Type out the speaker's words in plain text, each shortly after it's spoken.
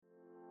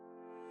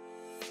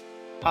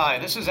Hi,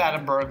 this is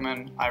Adam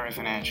Bergman, IRA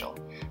Financial.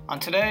 On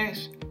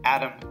today's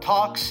Adam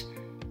Talks,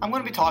 I'm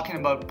going to be talking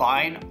about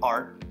buying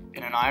art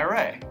in an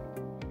IRA.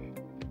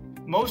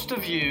 Most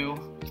of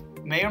you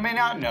may or may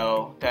not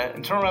know that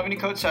Internal Revenue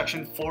Code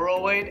Section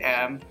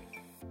 408M,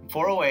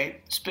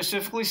 408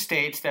 specifically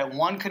states that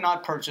one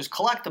cannot purchase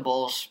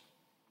collectibles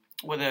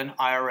with an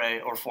IRA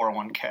or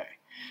 401k.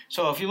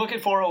 So if you look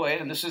at 408,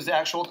 and this is the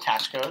actual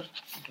tax code,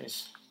 in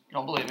case you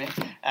don't believe me,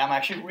 I'm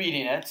actually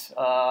reading it.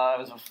 I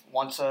was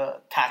once a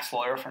tax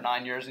lawyer for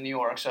 9 years in New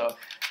York, so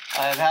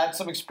I've had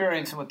some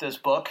experience with this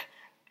book,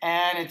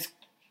 and it's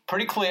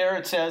pretty clear.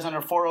 It says under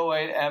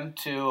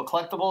 408M2, a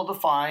collectible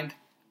defined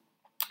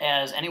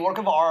as any work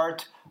of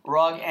art,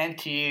 rug,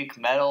 antique,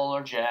 metal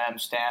or gem,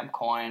 stamp,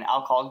 coin,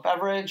 alcoholic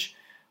beverage,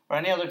 or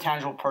any other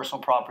tangible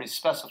personal property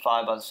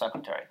specified by the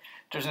Secretary.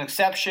 There's an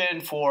exception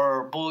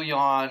for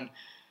bullion,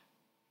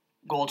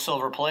 gold,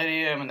 silver,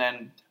 palladium, and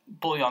then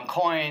bullion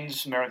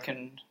coins,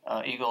 American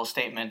Eagle,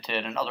 State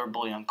Minted, and other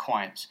bullion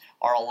coins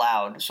are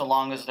allowed so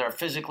long as they're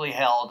physically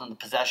held in the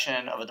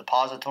possession of a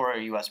depository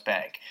or U.S.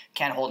 bank.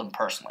 Can't hold them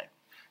personally.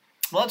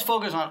 Well, let's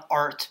focus on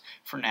art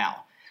for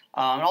now.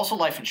 And also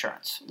life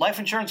insurance. Life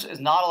insurance is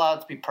not allowed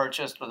to be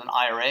purchased with an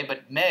IRA,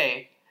 but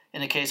may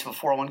in the case of a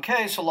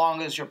 401k so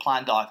long as your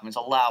plan documents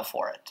allow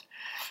for it.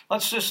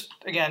 Let's just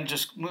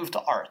move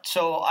to art.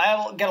 So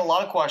I get a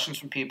lot of questions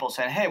from people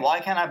saying, hey, why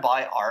can't I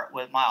buy art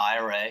with my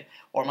IRA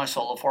or my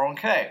solo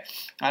 401k?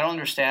 I don't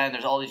understand.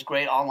 There's all these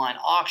great online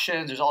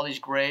auctions. There's all these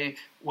great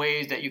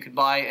ways that you can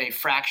buy a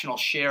fractional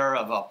share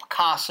of a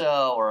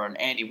Picasso or an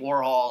Andy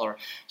Warhol or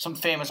some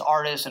famous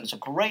artist, and it's a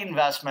great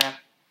investment.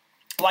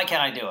 Why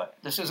can't I do it?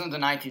 This isn't the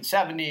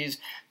 1970s.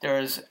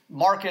 There's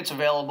markets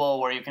available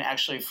where you can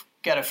actually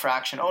get a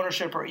fraction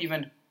ownership or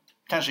even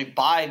potentially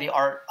buy the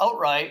art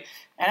outright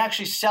and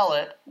actually sell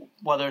it,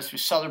 whether it's through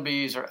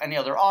Sotheby's or any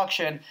other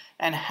auction,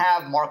 and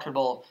have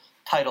marketable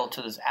title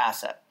to this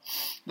asset.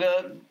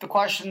 The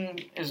question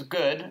is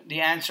good. The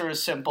answer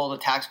is simple. The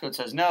tax code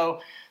says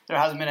no. There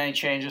hasn't been any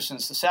changes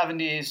since the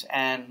 70s,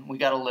 and we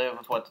got to live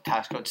with what the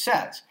tax code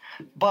says.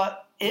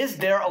 But is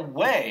there a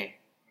way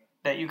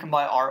that you can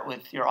buy art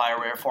with your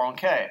IRA or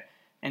 401k?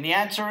 And the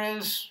answer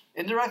is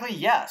indirectly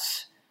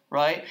yes.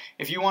 Right?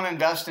 If you want to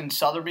invest in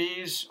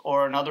Sotheby's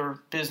or another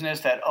business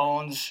that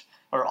owns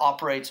or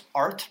operates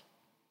art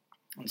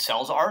and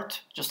sells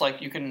art, just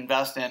like you can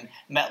invest in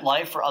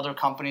MetLife or other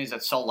companies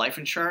that sell life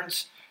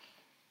insurance,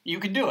 you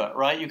can do it,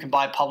 right? You can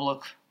buy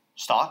public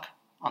stock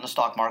on the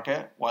stock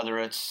market, whether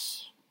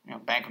it's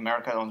Bank of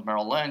America that owns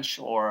Merrill Lynch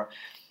or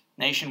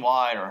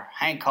Nationwide or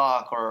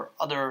Hancock or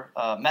other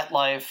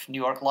MetLife,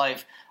 New York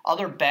Life,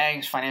 other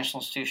banks, financial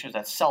institutions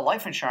that sell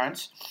life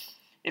insurance.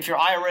 If your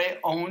IRA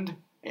owned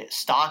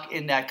stock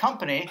in that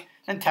company,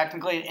 then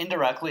technically it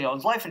indirectly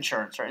owns life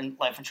insurance or in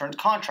life insurance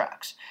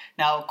contracts.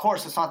 Now, of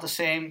course, it's not the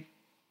same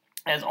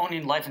as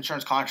owning life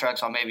insurance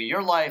contracts on maybe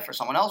your life or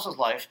someone else's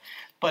life,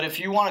 but if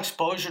you want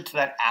exposure to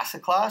that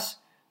asset class,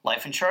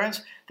 life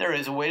insurance, there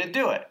is a way to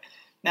do it.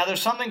 Now,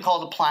 there's something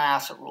called the plan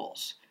asset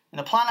rules, and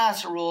the plan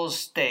asset rules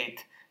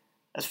state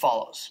as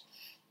follows.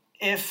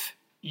 If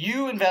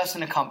you invest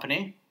in a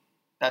company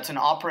that's an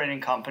operating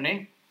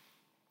company,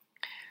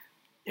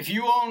 if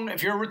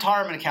your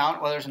retirement account,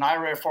 whether it's an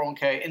IRA or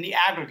 401k, in the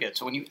aggregate,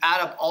 so when you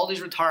add up all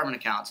these retirement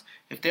accounts,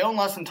 if they own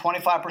less than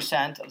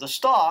 25% of the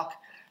stock,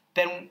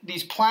 then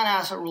these plan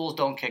asset rules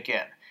don't kick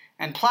in.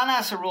 And plan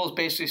asset rules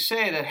basically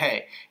say that,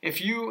 hey, if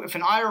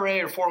an IRA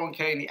or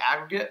 401k in the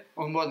aggregate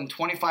own more than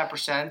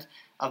 25%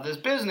 of this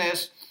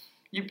business,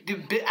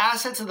 the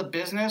assets of the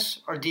business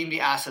are deemed the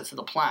assets of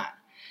the plan.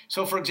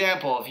 So, for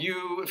example,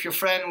 if your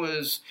friend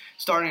was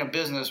starting a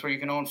business where you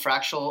can own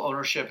fractional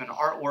ownership in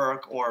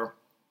artwork or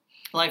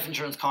life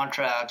insurance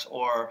contracts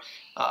or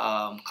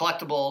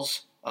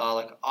collectibles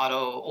like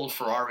old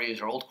Ferraris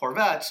or old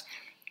Corvettes,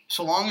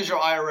 so long as your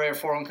IRA or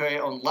 401k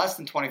own less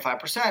than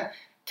 25%,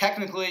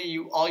 technically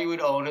all you would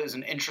own is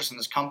an interest in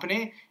this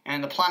company,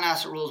 and the plan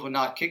asset rules would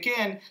not kick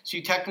in, so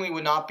you technically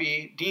would not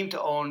be deemed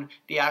to own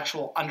the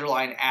actual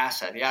underlying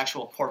asset, the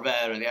actual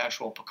Corvette or the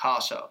actual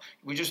Picasso.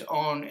 We just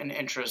own an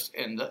interest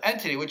in the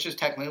entity, which is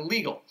technically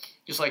legal.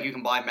 Just like you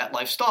can buy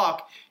MetLife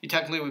stock, you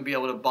technically would be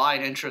able to buy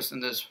an interest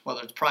in this,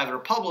 whether it's private or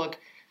public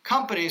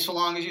company, so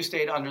long as you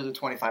stayed under the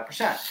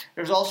 25%.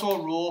 There's also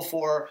a rule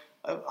for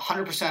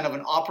 100% of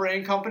an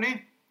operating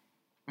company.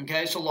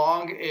 Okay, so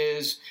long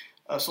as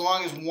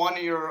one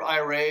of your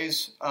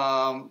IRAs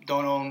don't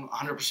own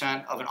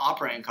 100% of an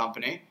operating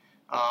company,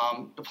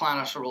 the plan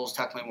asset rules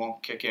technically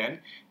won't kick in.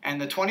 And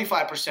the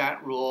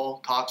 25%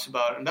 rule talks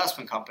about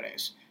investment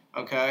companies.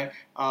 Okay,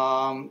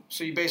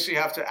 so you basically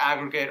have to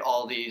aggregate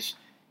all these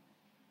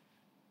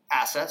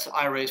assets,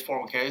 IRAs,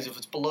 401ks. If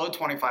it's below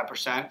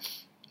 25%,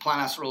 plan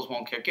asset rules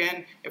won't kick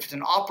in. If it's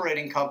an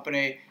operating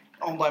company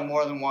owned by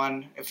more than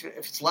one, if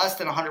it's less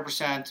than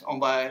 100% owned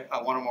by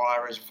one or more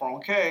IRAs or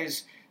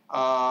 401ks,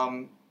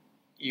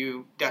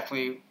 you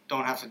definitely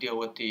don't have to deal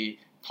with the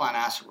plan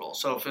asset rule.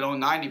 So if it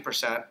owns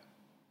 90%,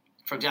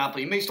 for example,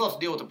 you may still have to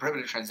deal with the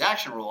prohibited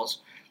transaction rules,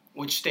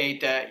 which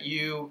state that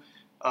you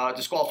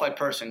disqualified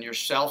person,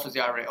 yourself as the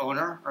IRA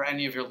owner or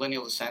any of your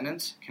lineal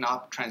descendants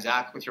cannot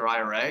transact with your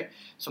IRA.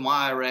 So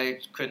my IRA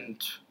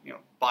couldn't,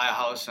 buy a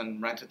house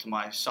and rent it to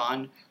my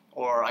son,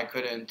 or I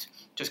couldn't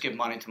just give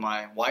money to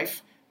my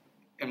wife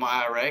in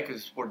my IRA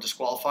because we're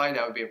disqualified.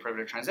 That would be a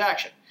prohibited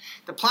transaction.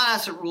 The plan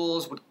asset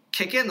rules would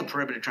kick in the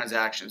prohibited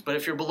transactions, but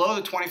if you're below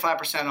the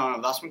 25% on an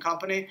investment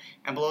company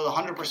and below the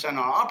 100% on an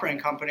operating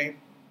company,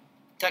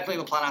 technically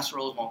the plan asset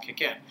rules won't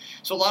kick in.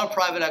 So a lot of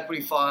private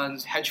equity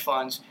funds, hedge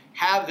funds,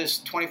 have this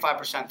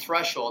 25%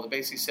 threshold that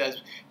basically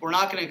says we're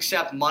not going to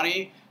accept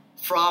money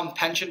from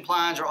pension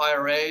plans or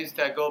IRAs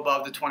that go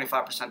above the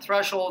 25%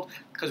 threshold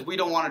because we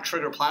don't want to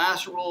trigger plan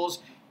asset rules.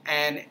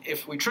 And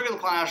if we trigger the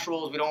plan asset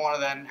rules, we don't want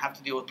to then have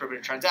to deal with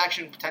prohibited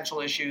transaction potential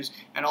issues,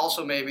 and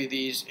also maybe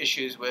these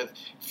issues with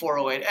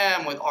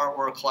 408M, with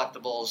artwork,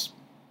 collectibles,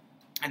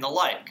 and the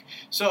like.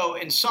 So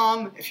in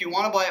sum, if you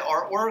want to buy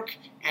artwork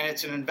and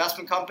it's an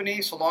investment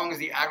company, so long as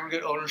the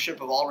aggregate ownership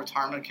of all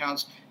retirement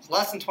accounts is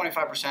less than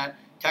 25%,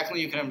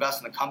 technically you can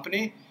invest in the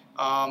company.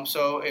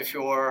 So if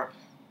your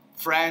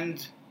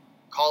friend,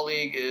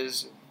 colleague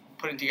is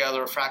putting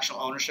together a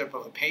fractional ownership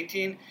of a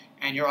painting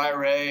and your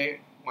IRA,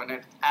 when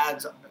it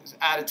is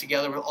added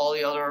together with all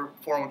the other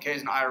 401ks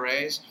and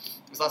IRAs,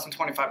 is less than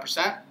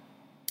 25%,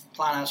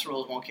 plan asset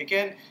rules won't kick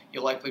in.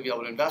 You'll likely be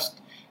able to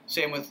invest.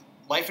 Same with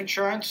life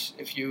insurance.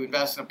 If you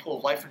invest in a pool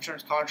of life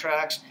insurance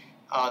contracts,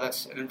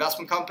 that's an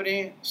investment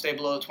company, stay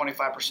below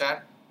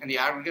 25% in the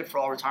aggregate for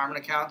all retirement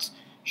accounts,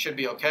 should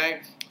be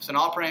okay. If it's an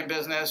operating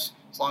business,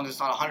 as long as it's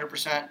not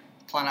 100%,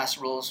 plan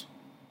asset rules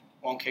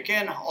won't kick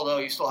in, although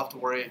you still have to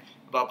worry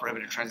about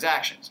prohibited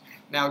transactions.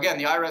 Now again,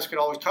 the IRS could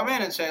always come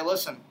in and say,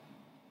 listen,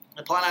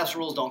 the plan asset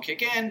rules don't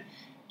kick in,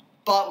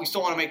 but we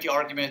still want to make the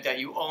argument that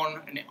you own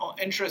an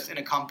interest in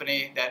a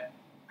company that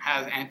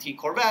has antique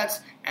Corvettes,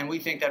 and we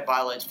think that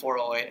violates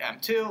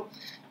 408M2.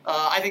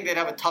 I think they'd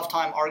have a tough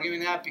time arguing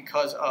that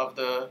because of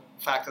the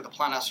fact that the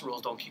plan asset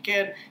rules don't kick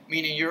in,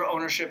 meaning your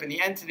ownership in the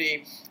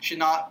entity should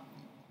not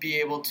be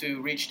able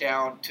to reach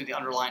down to the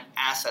underlying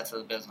assets of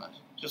the business.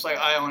 Just like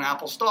I own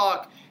Apple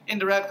stock,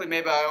 indirectly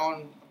maybe I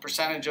own a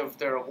percentage of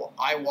their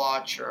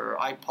iWatch or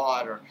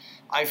iPod or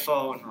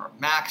iPhone or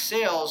Mac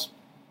sales.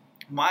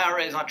 My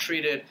IRA is not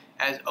treated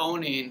as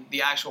owning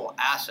the actual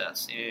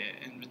assets,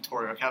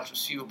 inventory or accounts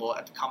receivable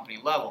at the company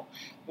level.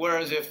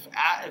 Whereas if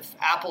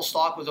Apple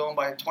stock was owned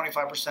by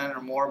 25%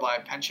 or more by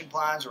pension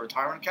plans or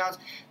retirement accounts,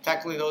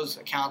 technically those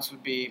accounts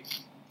would be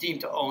deemed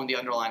to own the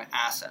underlying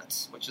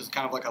assets, which is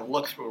kind of like a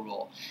look-through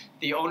rule.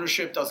 The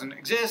ownership doesn't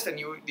exist, and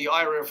the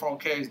IRA or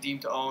 401k is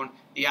deemed to own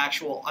the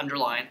actual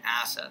underlying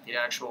asset, the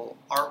actual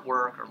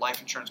artwork or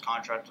life insurance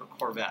contract or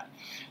Corvette.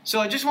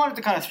 So I just wanted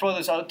to kind of throw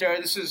this out there.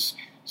 This is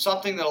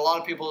something that a lot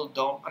of people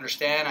don't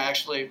understand. I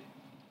actually,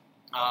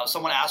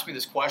 someone asked me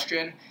this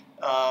question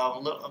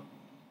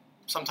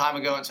some time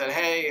ago and said,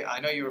 hey, I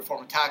know you're a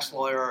former tax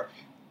lawyer.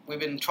 We've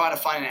been trying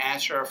to find an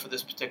answer for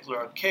this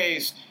particular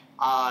case.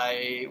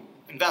 I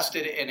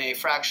invested in a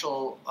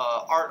fractional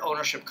art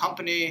ownership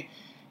company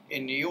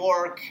in New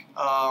York.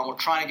 We're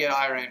trying to get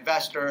IRA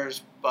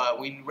investors, but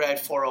we read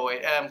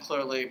 408M.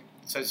 Clearly, it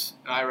says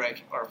an IRA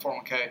or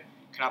 401k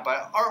cannot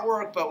buy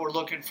artwork, but we're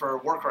looking for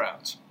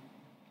workarounds.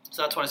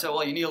 So that's when I said,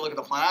 well, you need to look at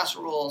the plan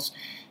asset rules,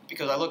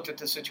 because I looked at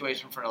the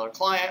situation for another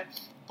client.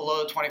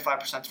 Below the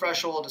 25%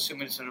 threshold,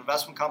 assuming it's an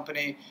investment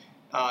company,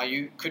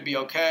 you could be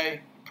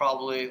okay.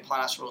 Probably the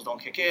plan asset rules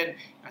don't kick in.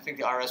 I think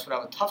the IRS would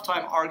have a tough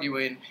time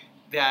arguing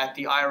that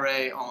the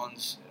IRA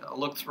owns a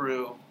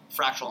look-through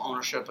fractional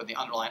ownership of the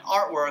underlying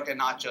artwork and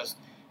not just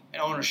an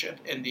ownership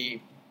in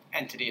the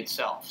entity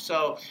itself.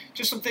 So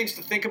just some things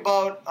to think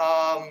about.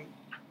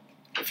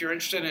 If you're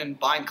interested in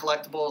buying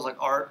collectibles like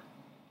art,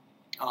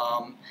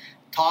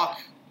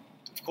 talk,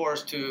 of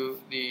course, to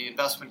the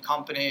investment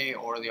company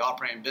or the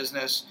operating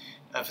business.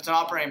 If it's an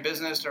operating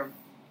business, or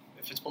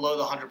if it's below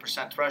the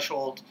 100%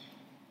 threshold,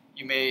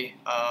 you may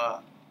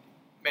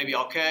be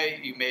okay.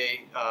 You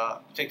may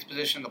take the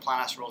position the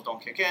plan asset rules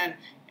don't kick in,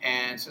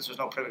 and since there's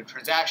no prohibited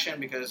transaction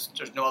because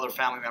there's no other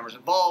family members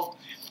involved,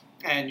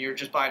 and you're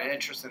just buying an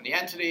interest in the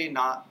entity,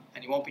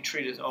 and you won't be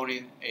treated as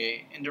owning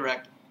a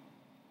indirect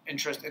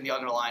interest in the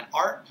underlying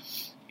art,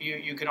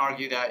 you can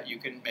argue that you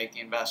can make the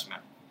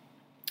investment.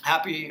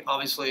 Happy,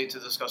 obviously, to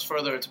discuss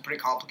further. It's a pretty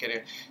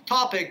complicated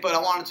topic, but I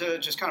wanted to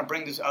just kind of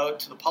bring this out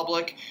to the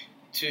public.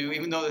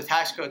 Even though the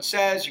tax code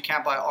says you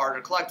can't buy art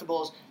or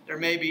collectibles, there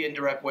may be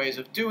indirect ways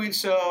of doing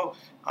so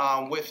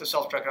with the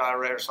self-directed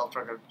IRA or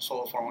self-directed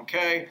solo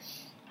 401k.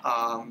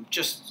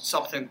 Just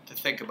something to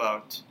think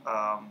about,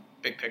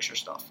 big picture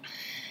stuff.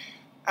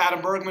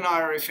 Adam Bergman,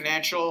 IRA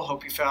Financial.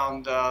 Hope you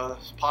found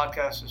this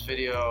podcast, this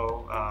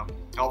video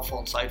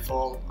helpful,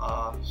 insightful.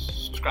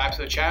 Subscribe to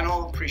the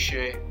channel.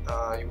 Appreciate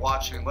you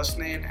watching and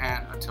listening,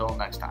 and until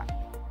next time.